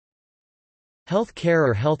Health care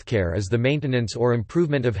or healthcare is the maintenance or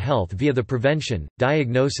improvement of health via the prevention,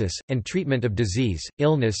 diagnosis, and treatment of disease,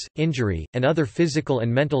 illness, injury, and other physical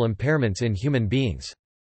and mental impairments in human beings.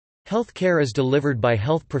 Health care is delivered by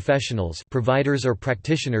health professionals, providers or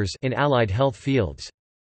practitioners in allied health fields.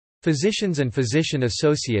 Physicians and physician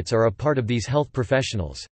associates are a part of these health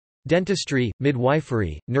professionals. Dentistry,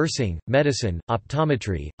 midwifery, nursing, medicine,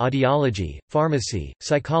 optometry, audiology, pharmacy,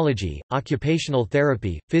 psychology, occupational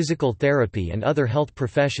therapy, physical therapy and other health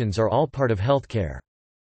professions are all part of healthcare.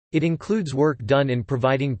 It includes work done in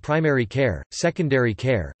providing primary care, secondary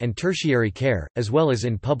care, and tertiary care, as well as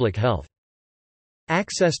in public health.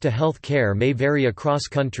 Access to health care may vary across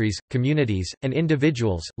countries, communities, and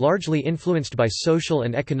individuals, largely influenced by social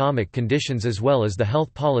and economic conditions as well as the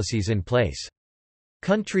health policies in place.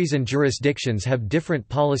 Countries and jurisdictions have different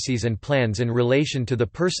policies and plans in relation to the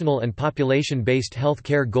personal and population-based health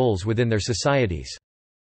care goals within their societies.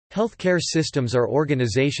 Healthcare systems are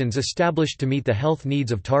organizations established to meet the health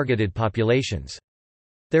needs of targeted populations.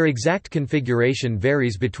 Their exact configuration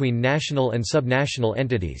varies between national and subnational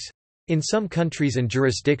entities. In some countries and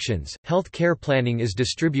jurisdictions, health care planning is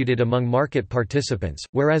distributed among market participants,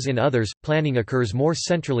 whereas in others, planning occurs more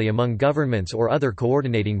centrally among governments or other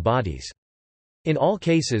coordinating bodies. In all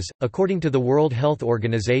cases, according to the World Health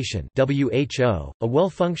Organization (WHO), a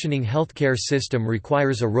well-functioning healthcare system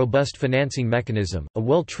requires a robust financing mechanism, a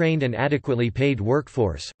well-trained and adequately paid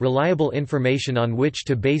workforce, reliable information on which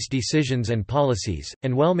to base decisions and policies,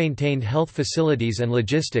 and well-maintained health facilities and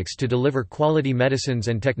logistics to deliver quality medicines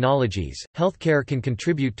and technologies. Healthcare can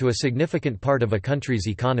contribute to a significant part of a country's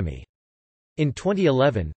economy. In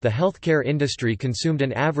 2011, the healthcare industry consumed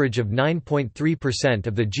an average of 9.3%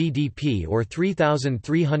 of the GDP or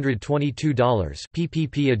 $3,322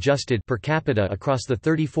 PPP adjusted per capita across the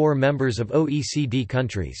 34 members of OECD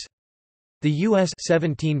countries. The US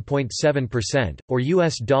 17.7%, or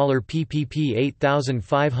US dollar PPP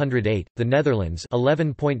 8,508, the Netherlands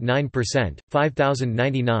 11.9%,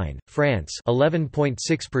 5,099, France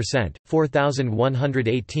 11.6%,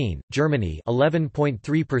 4,118, Germany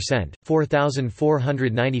 11.3%,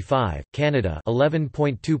 4,495, Canada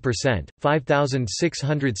 11.2%,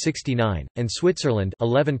 5,669, and Switzerland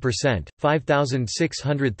 11%,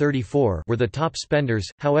 5,634 were the top spenders.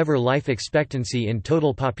 However, life expectancy in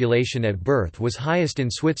total population at birth was highest in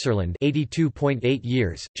Switzerland 82.8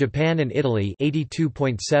 years, Japan and Italy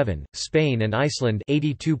 82.7, Spain and Iceland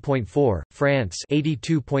 82.4, France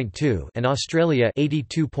 82.2, and Australia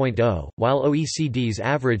 82.0, while OECD's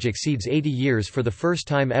average exceeds 80 years for the first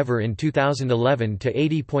time ever in 2011 to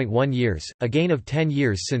 80.1 years, a gain of 10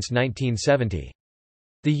 years since 1970.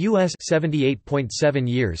 The U.S. 78.7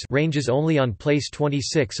 years ranges only on place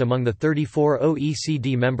 26 among the 34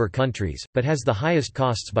 OECD member countries, but has the highest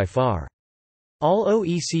costs by far. All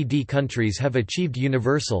OECD countries have achieved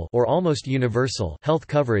universal or almost universal health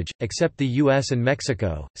coverage, except the US and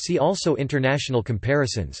Mexico. See also international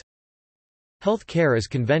comparisons. Health care is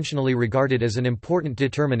conventionally regarded as an important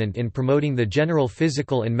determinant in promoting the general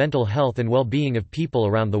physical and mental health and well-being of people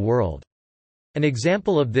around the world. An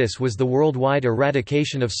example of this was the worldwide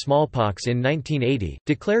eradication of smallpox in 1980,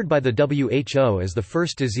 declared by the WHO as the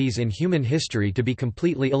first disease in human history to be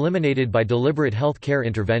completely eliminated by deliberate health care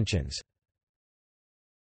interventions.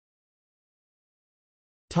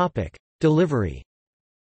 Delivery.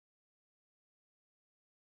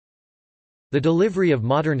 The delivery of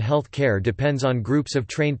modern health care depends on groups of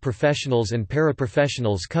trained professionals and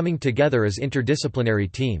paraprofessionals coming together as interdisciplinary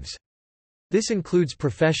teams. This includes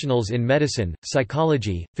professionals in medicine,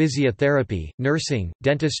 psychology, physiotherapy, nursing,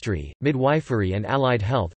 dentistry, midwifery and allied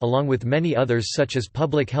health, along with many others such as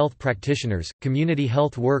public health practitioners, community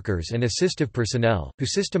health workers and assistive personnel, who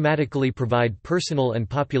systematically provide personal and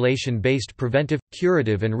population-based preventive,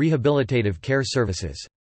 curative and rehabilitative care services.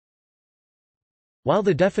 While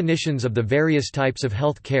the definitions of the various types of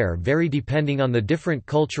health care vary depending on the different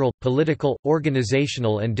cultural, political,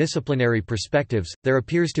 organizational and disciplinary perspectives, there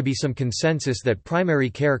appears to be some consensus that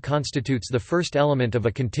primary care constitutes the first element of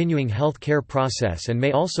a continuing health care process and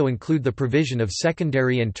may also include the provision of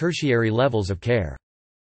secondary and tertiary levels of care.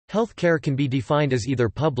 Health care can be defined as either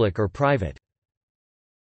public or private.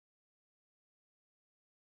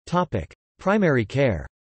 Primary care.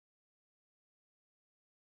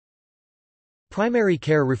 Primary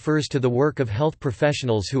care refers to the work of health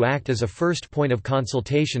professionals who act as a first point of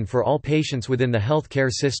consultation for all patients within the health care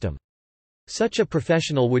system. Such a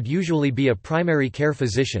professional would usually be a primary care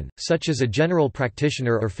physician, such as a general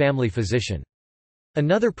practitioner or family physician.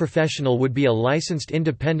 Another professional would be a licensed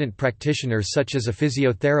independent practitioner such as a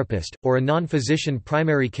physiotherapist, or a non-physician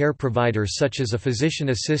primary care provider such as a physician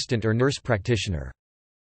assistant or nurse practitioner.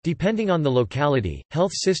 Depending on the locality,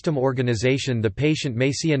 health system organization, the patient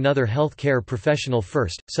may see another health care professional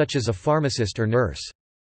first, such as a pharmacist or nurse.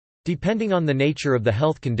 Depending on the nature of the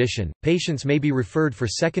health condition, patients may be referred for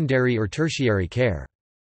secondary or tertiary care.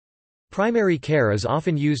 Primary care is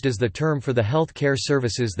often used as the term for the health care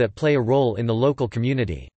services that play a role in the local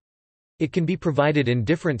community. It can be provided in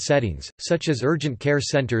different settings, such as urgent care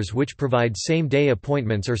centers which provide same-day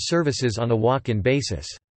appointments or services on a walk-in basis.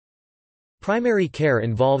 Primary care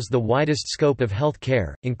involves the widest scope of health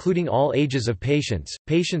care, including all ages of patients,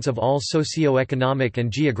 patients of all socioeconomic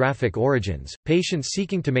and geographic origins, patients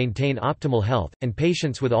seeking to maintain optimal health, and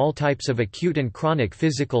patients with all types of acute and chronic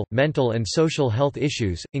physical, mental and social health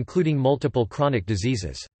issues, including multiple chronic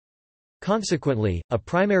diseases. Consequently, a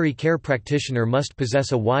primary care practitioner must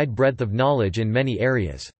possess a wide breadth of knowledge in many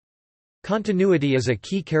areas. Continuity is a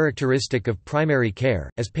key characteristic of primary care,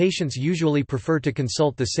 as patients usually prefer to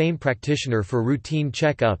consult the same practitioner for routine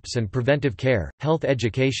checkups and preventive care, health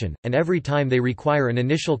education, and every time they require an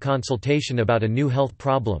initial consultation about a new health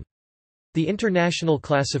problem. The International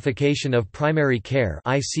Classification of Primary Care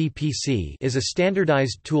 (ICPC) is a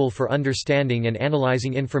standardized tool for understanding and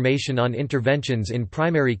analyzing information on interventions in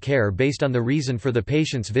primary care based on the reason for the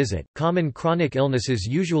patient's visit. Common chronic illnesses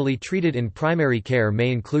usually treated in primary care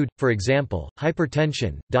may include, for example,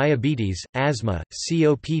 hypertension, diabetes, asthma,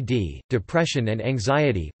 COPD, depression and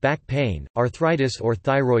anxiety, back pain, arthritis or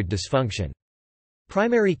thyroid dysfunction.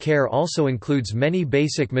 Primary care also includes many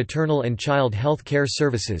basic maternal and child health care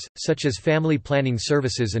services, such as family planning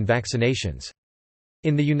services and vaccinations.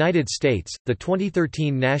 In the United States, the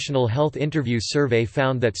 2013 National Health Interviews Survey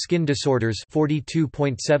found that skin disorders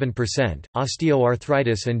 42.7%,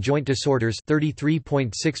 osteoarthritis and joint disorders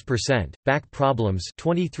 33.6%, back problems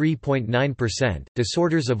 23.9%,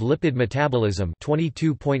 disorders of lipid metabolism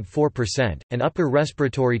 22.4%, and upper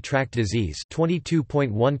respiratory tract disease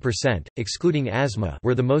 22.1%, excluding asthma,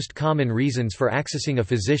 were the most common reasons for accessing a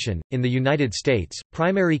physician. In the United States,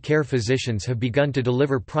 primary care physicians have begun to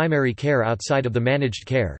deliver primary care outside of the managed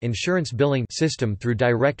care insurance billing system through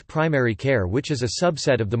direct primary care, which is a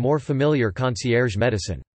subset of the more familiar concierge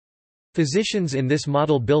medicine. Physicians in this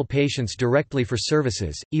model bill patients directly for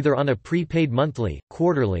services, either on a prepaid monthly,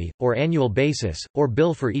 quarterly, or annual basis, or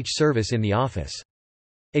bill for each service in the office.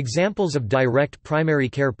 Examples of direct primary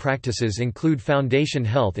care practices include Foundation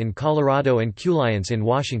Health in Colorado and Qliance in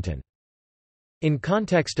Washington. In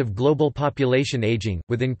context of global population aging,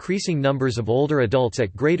 with increasing numbers of older adults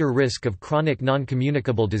at greater risk of chronic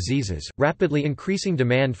non-communicable diseases, rapidly increasing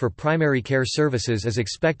demand for primary care services is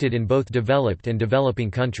expected in both developed and developing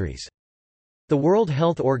countries. The World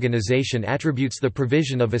Health Organization attributes the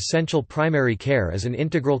provision of essential primary care as an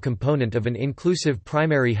integral component of an inclusive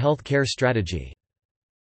primary health care strategy.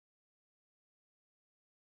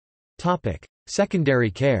 Secondary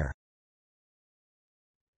care.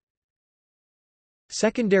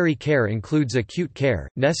 Secondary care includes acute care,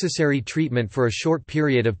 necessary treatment for a short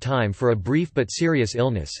period of time for a brief but serious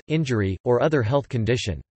illness, injury, or other health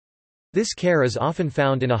condition. This care is often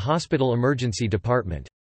found in a hospital emergency department.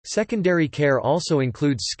 Secondary care also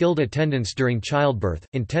includes skilled attendance during childbirth,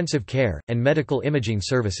 intensive care, and medical imaging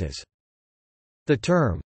services. The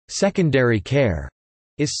term, secondary care,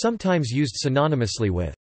 is sometimes used synonymously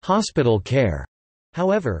with hospital care.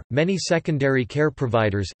 However, many secondary care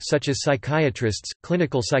providers, such as psychiatrists,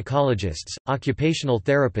 clinical psychologists, occupational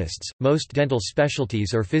therapists, most dental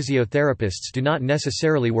specialties or physiotherapists do not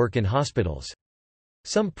necessarily work in hospitals.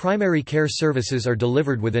 Some primary care services are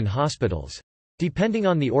delivered within hospitals. Depending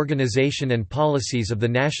on the organization and policies of the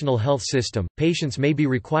national health system, patients may be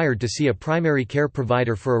required to see a primary care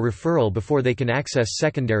provider for a referral before they can access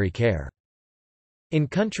secondary care. In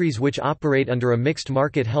countries which operate under a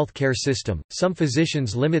mixed-market health care system, some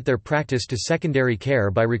physicians limit their practice to secondary care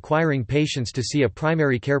by requiring patients to see a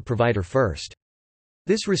primary care provider first.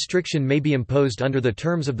 This restriction may be imposed under the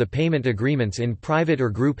terms of the payment agreements in private or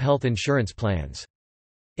group health insurance plans.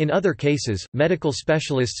 In other cases, medical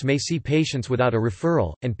specialists may see patients without a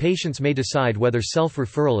referral, and patients may decide whether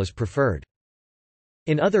self-referral is preferred.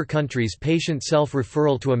 In other countries, patient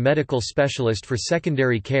self-referral to a medical specialist for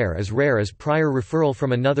secondary care is rare, as prior referral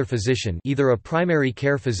from another physician, either a primary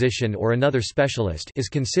care physician or another specialist, is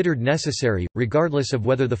considered necessary, regardless of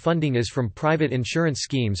whether the funding is from private insurance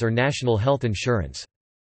schemes or national health insurance.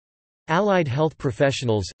 Allied health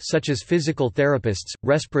professionals, such as physical therapists,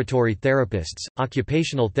 respiratory therapists,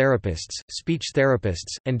 occupational therapists, speech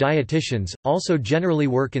therapists, and dietitians, also generally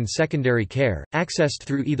work in secondary care, accessed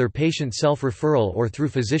through either patient self-referral or through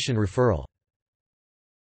physician referral.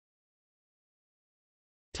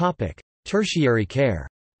 Tertiary care.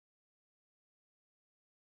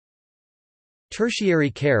 Tertiary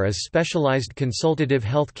care is specialized consultative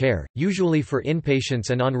health care, usually for inpatients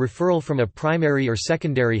and on referral from a primary or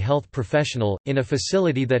secondary health professional, in a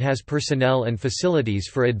facility that has personnel and facilities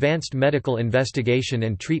for advanced medical investigation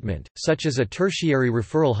and treatment, such as a tertiary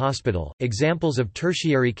referral hospital. Examples of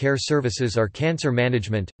tertiary care services are cancer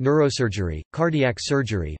management, neurosurgery, cardiac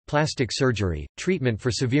surgery, plastic surgery, treatment for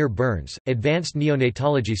severe burns, advanced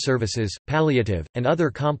neonatology services, palliative, and other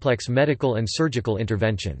complex medical and surgical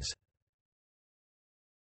interventions.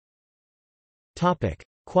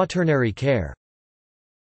 Quaternary care.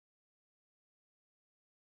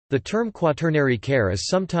 The term quaternary care is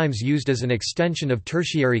sometimes used as an extension of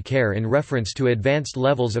tertiary care in reference to advanced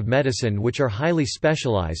levels of medicine which are highly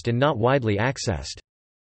specialized and not widely accessed.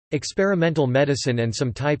 Experimental medicine and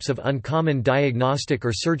some types of uncommon diagnostic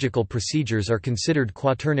or surgical procedures are considered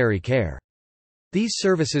quaternary care. These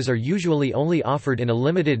services are usually only offered in a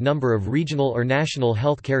limited number of regional or national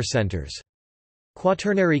health care centers.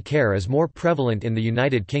 Quaternary care is more prevalent in the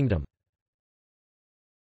United Kingdom.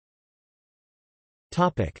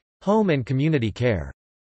 Home and community care.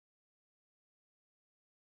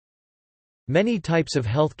 Many types of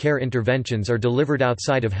health care interventions are delivered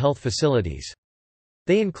outside of health facilities.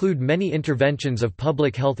 They include many interventions of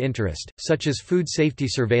public health interest, such as food safety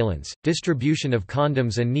surveillance, distribution of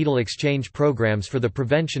condoms and needle exchange programs for the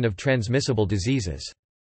prevention of transmissible diseases.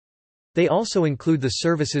 They also include the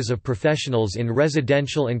services of professionals in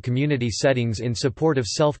residential and community settings in support of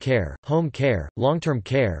self-care, home care, long-term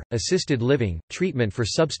care, assisted living, treatment for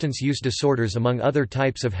substance use disorders among other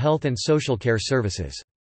types of health and social care services.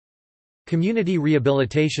 Community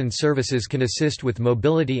rehabilitation services can assist with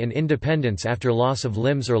mobility and independence after loss of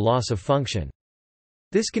limbs or loss of function.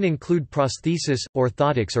 This can include prosthesis,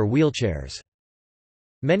 orthotics or wheelchairs.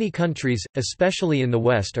 Many countries, especially in the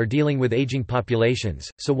West, are dealing with aging populations,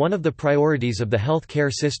 so one of the priorities of the health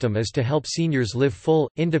care system is to help seniors live full,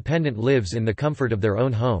 independent lives in the comfort of their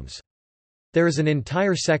own homes. There is an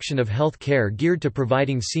entire section of health care geared to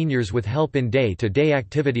providing seniors with help in day-to-day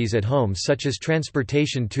activities at home, such as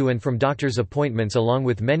transportation to and from doctor's appointments, along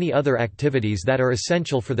with many other activities that are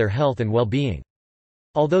essential for their health and well-being.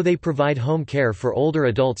 Although they provide home care for older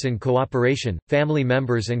adults in cooperation, family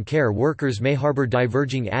members and care workers may harbor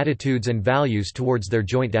diverging attitudes and values towards their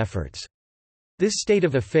joint efforts. This state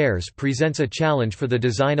of affairs presents a challenge for the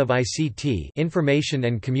design of ICT, information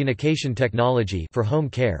and communication technology, for home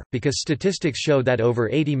care, because statistics show that over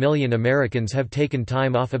 80 million Americans have taken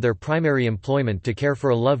time off of their primary employment to care for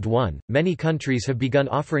a loved one. Many countries have begun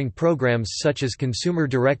offering programs such as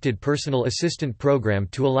Consumer-Directed Personal Assistant Program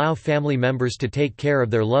to allow family members to take care of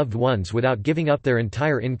their loved ones without giving up their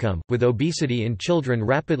entire income. With obesity in children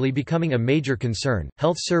rapidly becoming a major concern,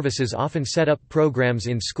 health services often set up programs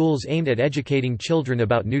in schools aimed at educating children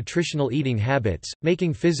about nutritional eating habits,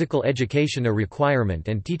 making physical education a requirement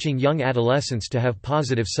and teaching young adolescents to have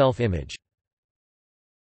positive self-image.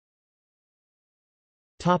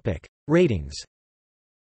 Ratings.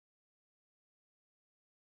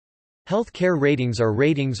 Health care ratings are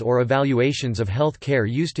ratings or evaluations of health care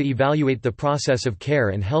used to evaluate the process of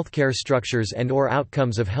care and healthcare structures and/or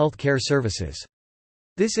outcomes of health care services.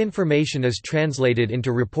 This information is translated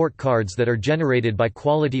into report cards that are generated by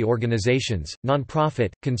quality organizations,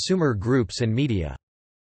 nonprofit, consumer groups and media.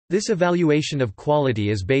 This evaluation of quality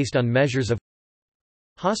is based on measures of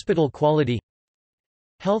hospital quality,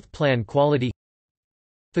 health plan quality,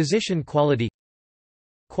 physician quality,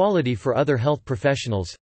 quality for other health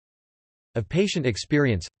professionals, of patient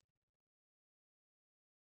experience.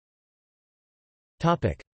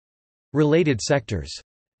 Related sectors.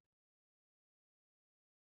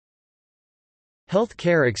 Health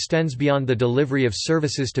care extends beyond the delivery of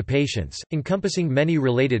services to patients, encompassing many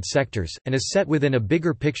related sectors, and is set within a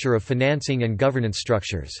bigger picture of financing and governance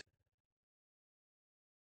structures.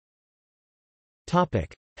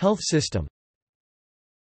 Health system.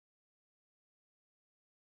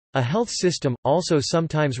 A health system, also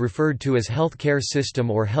sometimes referred to as healthcare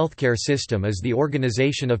system or healthcare system, is the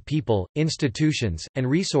organization of people, institutions, and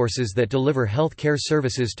resources that deliver healthcare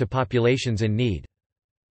services to populations in need.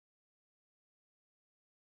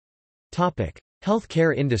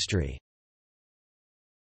 Healthcare industry.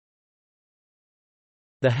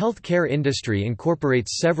 The healthcare industry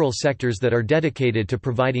incorporates several sectors that are dedicated to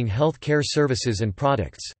providing health care services and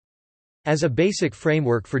products. As a basic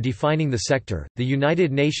framework for defining the sector, the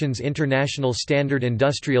United Nations International Standard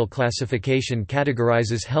Industrial Classification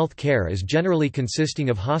categorizes health care as generally consisting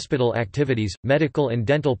of hospital activities, medical and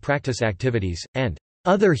dental practice activities, and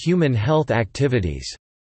other human health activities.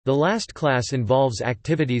 The last class involves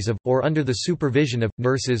activities of, or under the supervision of,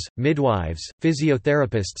 nurses, midwives,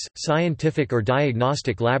 physiotherapists, scientific or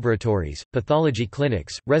diagnostic laboratories, pathology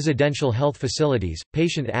clinics, residential health facilities,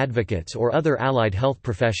 patient advocates or other allied health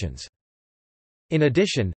professions. In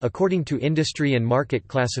addition, according to industry and market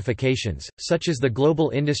classifications, such as the Global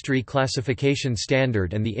Industry Classification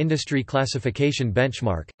Standard and the Industry Classification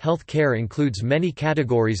Benchmark, health care includes many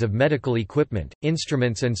categories of medical equipment,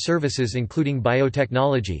 instruments and services including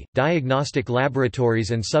biotechnology, diagnostic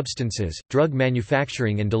laboratories and substances, drug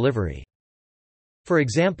manufacturing and delivery. For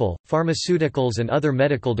example, pharmaceuticals and other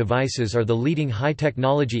medical devices are the leading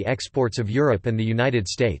high-technology exports of Europe and the United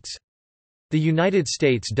States. The United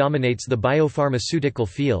States dominates the biopharmaceutical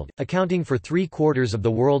field, accounting for 3/4 of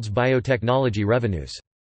the world's biotechnology revenues.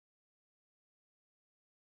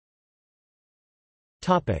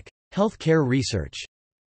 Healthcare research.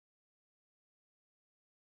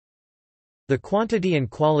 The quantity and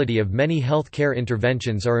quality of many healthcare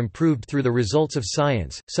interventions are improved through the results of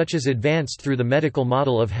science, such as advanced through the medical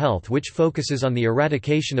model of health, which focuses on the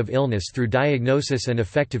eradication of illness through diagnosis and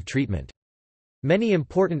effective treatment. Many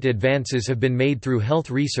important advances have been made through health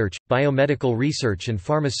research, biomedical research and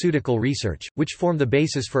pharmaceutical research, which form the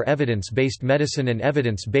basis for evidence-based medicine and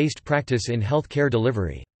evidence-based practice in health care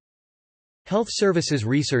delivery. Health services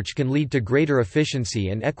research can lead to greater efficiency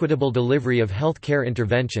and equitable delivery of health care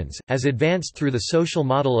interventions, as advanced through the social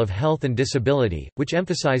model of health and disability, which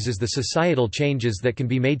emphasizes the societal changes that can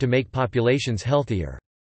be made to make populations healthier.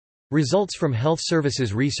 Results from health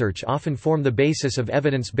services research often form the basis of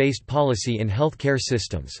evidence-based policy in health care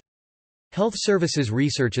systems. Health services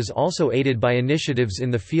research is also aided by initiatives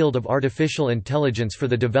in the field of artificial intelligence for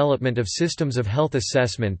the development of systems of health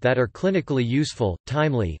assessment that are clinically useful,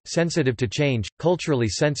 timely, sensitive to change, culturally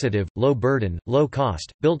sensitive, low burden, low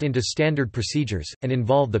cost, built into standard procedures, and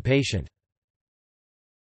involve the patient.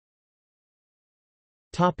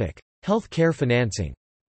 Health care financing.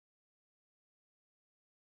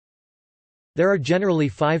 There are generally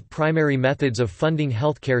 5 primary methods of funding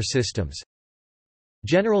healthcare systems.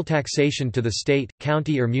 General taxation to the state,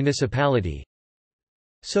 county or municipality.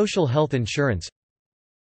 Social health insurance.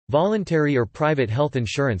 Voluntary or private health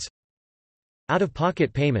insurance.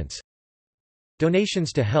 Out-of-pocket payments.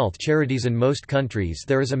 Donations to health charities. In most countries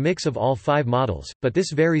there is a mix of all 5 models, but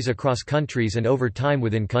this varies across countries and over time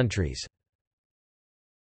within countries.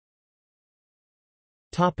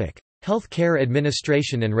 Health care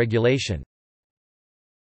administration and regulation.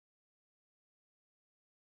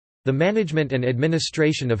 The management and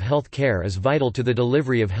administration of health care is vital to the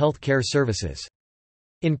delivery of health care services.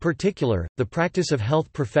 In particular, the practice of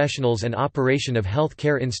health professionals and operation of health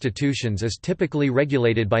care institutions is typically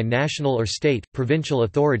regulated by national or state, provincial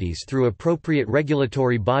authorities through appropriate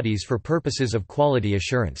regulatory bodies for purposes of quality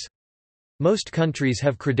assurance. Most countries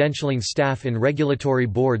have credentialing staff in regulatory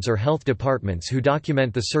boards or health departments who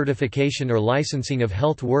document the certification or licensing of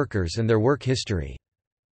health workers and their work history.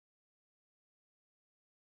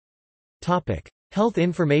 Health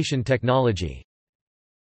information technology.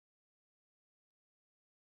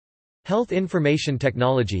 Health information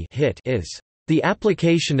technology is the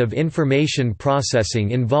application of information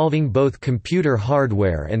processing involving both computer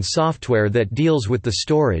hardware and software that deals with the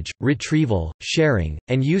storage, retrieval, sharing,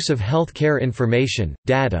 and use of healthcare information,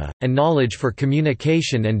 data, and knowledge for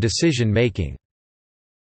communication and decision-making.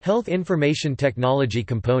 Health information technology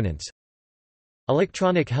components.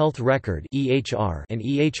 Electronic health record (EHR). An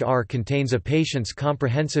EHR contains a patient's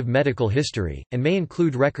comprehensive medical history, and may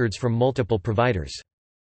include records from multiple providers.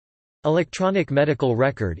 Electronic medical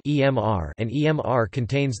record (EMR). An EMR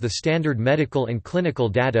contains the standard medical and clinical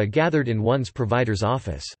data gathered in one's provider's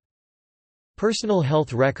office. Personal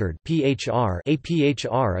health record (PHR). A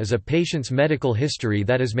PHR is a patient's medical history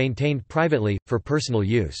that is maintained privately, for personal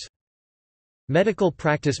use. Medical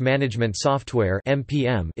practice management software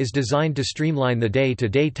 (MPM) is designed to streamline the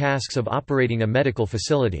day-to-day tasks of operating a medical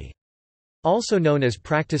facility. Also known as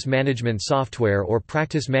practice management software or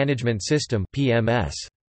practice management system (PMS).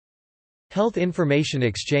 Health Information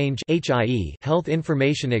Exchange (HIE). Health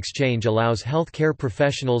Information Exchange allows healthcare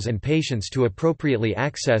professionals and patients to appropriately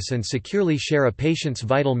access and securely share a patient's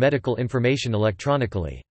vital medical information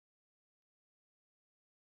electronically.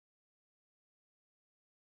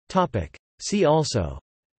 See also: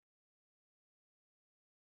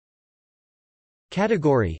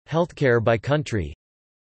 Category – Healthcare by country,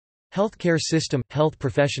 Healthcare system – Health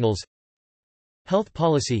professionals, Health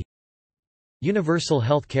policy, Universal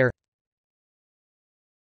health care.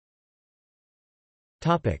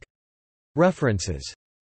 References.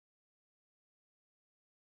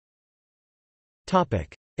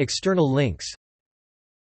 External links.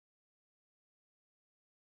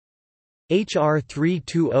 H.R.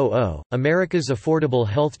 3200, America's Affordable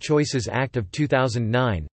Health Choices Act of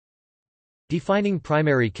 2009. Defining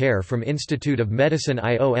Primary Care from Institute of Medicine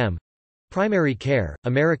IOM. Primary Care,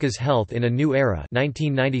 America's Health in a New Era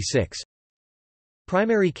 1996.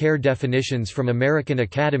 Primary Care Definitions from American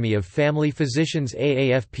Academy of Family Physicians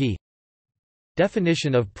AAFP.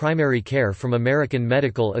 Definition of Primary Care from American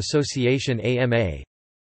Medical Association AMA.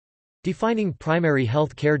 Defining Primary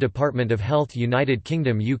Health Care Department of Health United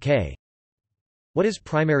Kingdom UK. What is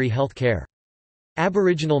primary health care?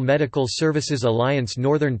 Aboriginal Medical Services Alliance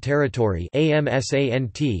Northern Territory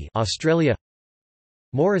AMSANT Australia.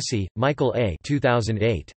 Morrissey, Michael A.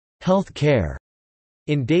 2008. Health Care.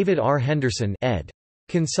 In David R. Henderson ed.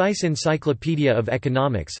 Concise Encyclopedia of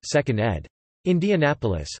Economics 2nd ed.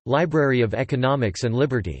 Indianapolis, Library of Economics and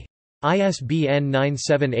Liberty. ISBN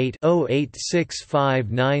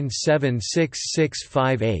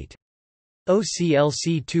 978-0865976658.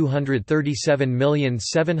 OCLC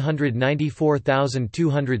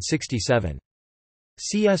 237794267.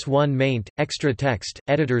 CS1 maint, extra text,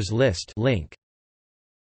 editors list link.